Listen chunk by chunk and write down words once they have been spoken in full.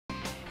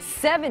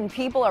7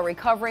 people are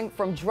recovering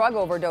from drug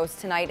overdose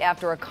tonight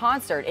after a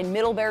concert in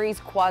Middlebury's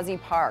Quassy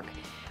Park.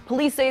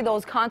 Police say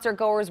those concert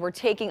goers were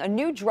taking a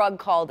new drug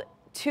called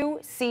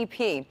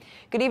 2CP.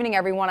 Good evening,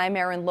 everyone. I'm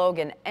Erin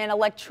Logan. An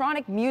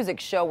electronic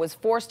music show was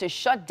forced to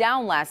shut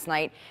down last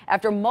night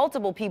after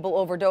multiple people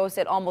overdosed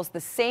at almost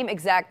the same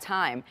exact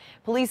time.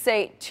 Police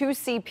say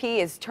 2CP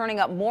is turning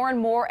up more and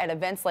more at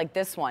events like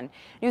this one.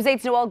 News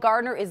 8's Noelle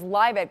Gardner is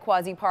live at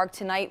Quassy Park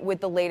tonight with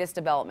the latest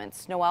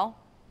developments. Noelle?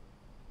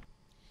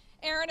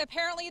 Aaron,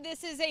 apparently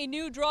this is a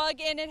new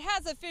drug and it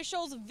has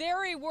officials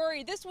very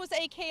worried. This was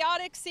a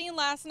chaotic scene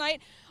last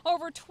night.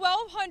 Over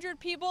 1,200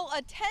 people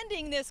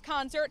attending this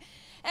concert.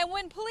 And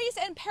when police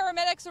and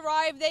paramedics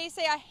arrived, they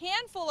say a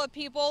handful of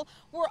people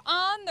were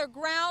on the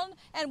ground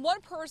and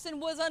one person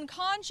was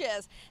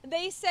unconscious.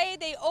 They say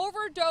they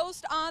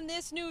overdosed on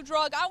this new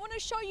drug. I want to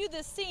show you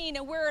the scene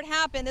and where it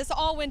happened. This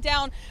all went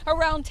down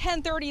around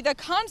 10:30. The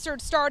concert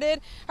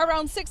started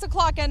around 6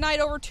 o'clock at night.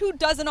 Over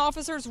 24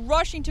 officers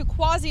rushing to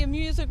Quassy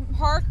Amusement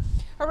Park.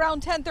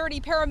 Around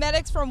 10:30,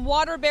 paramedics from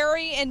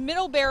Waterbury and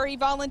Middlebury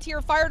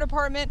Volunteer Fire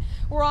Department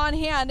were on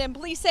hand, and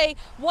police say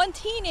one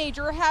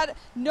teenager had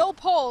no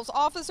pulse.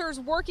 Officers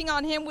working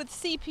on him with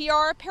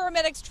CPR,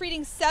 paramedics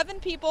treating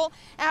 7 people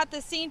at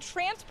the scene,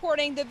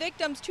 transporting the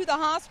victims to the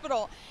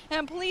hospital.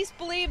 And police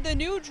believe the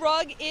new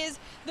drug is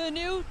the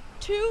new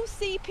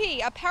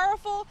 2CP, a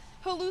powerful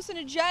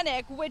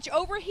hallucinogenic which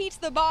overheats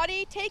the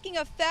body, taking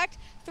effect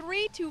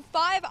 3 to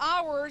 5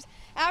 hours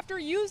after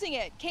using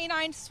it.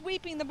 Canines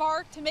sweeping the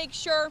park to make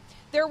sure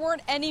there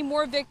weren't any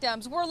more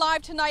victims. We're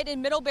live tonight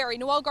in Middlebury.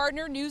 Noelle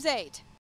Gardner, News 8.